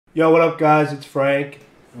Yo, what up, guys? It's Frank.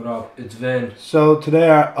 What up? It's Vin. So today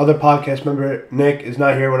our other podcast member, Nick, is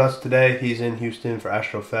not here with us today. He's in Houston for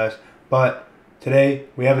Astrofest. But today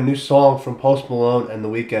we have a new song from Post Malone and The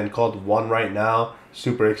Weeknd called One Right Now.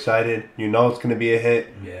 Super excited. You know it's going to be a hit.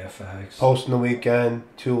 Yeah, facts. Post and The Weeknd,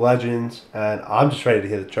 two legends. And I'm just ready to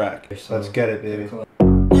hear the track. So let's get it, baby.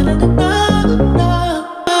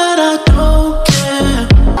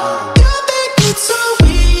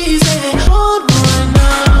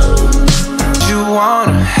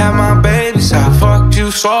 Have my babies, I fucked you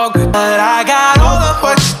so good, but I got all of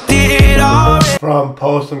what you did already. From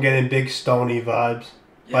Post, I'm getting big Stony vibes.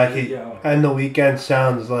 And The Weeknd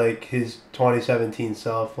sounds like his 2017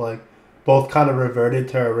 self. Like, both kind of reverted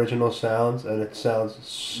to original sounds, and it sounds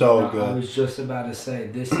so good. I was just about to say,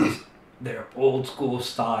 this is their old school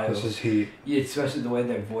style. This is heat. Yeah, especially the way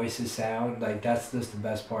their voices sound. Like, that's just the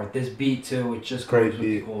best part. This beat, too, it just Great goes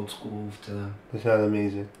beat. with the old school to them. It sounds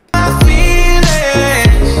amazing.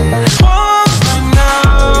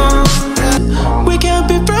 We can't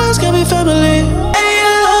be friends, can't be family. You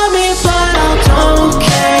love me, but I don't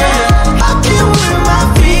care. I deal with my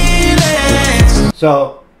feelings.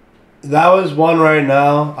 So that was One Right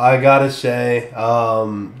Now. I gotta say,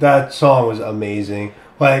 that song was amazing.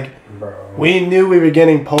 Like, Bro. we knew we were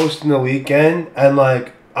getting Post in The Weeknd, and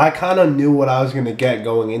like I kind of knew what I was gonna get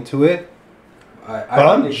going into it.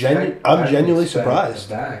 I'm genuinely surprised.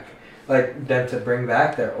 Back. Like, them to bring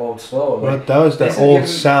back their old slow. But Like, that was the old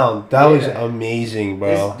sound. That was amazing,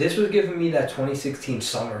 bro. This was giving me that 2016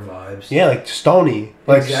 summer vibes. Yeah, like Stony.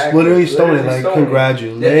 Like, literally Stony. Like, Stony.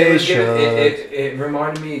 congratulations. It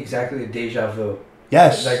reminded me exactly of Deja Vu.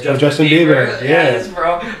 Yes, Like Justin Bieber. Yeah. Yes,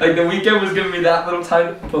 bro. Like, The Weeknd was giving me that little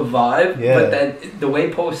type of vibe. Yeah. But then the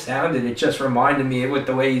way Post sounded, it just reminded me with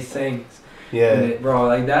the way he sings. Yeah. Bro,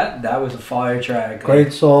 like that was a fire track. Great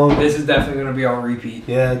like, song. This is definitely going to be on repeat.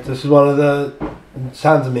 Yeah, this is one of the... It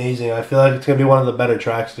sounds amazing. I feel like it's going to be one of the better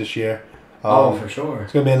tracks this year. For sure.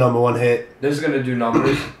 It's going to be a #1 hit. This is going to do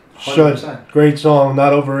numbers. 100%. Should. Great song.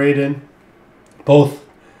 Not overrated. Both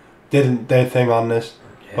did their thing on this.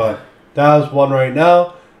 Yeah. But that was One Right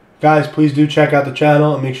Now. Guys, please do check out the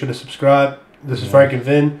channel and make sure to subscribe. This is Frank and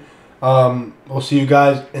Vin. We'll see you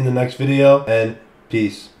guys in the next video. And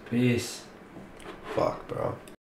peace. Peace. Fuck, bro.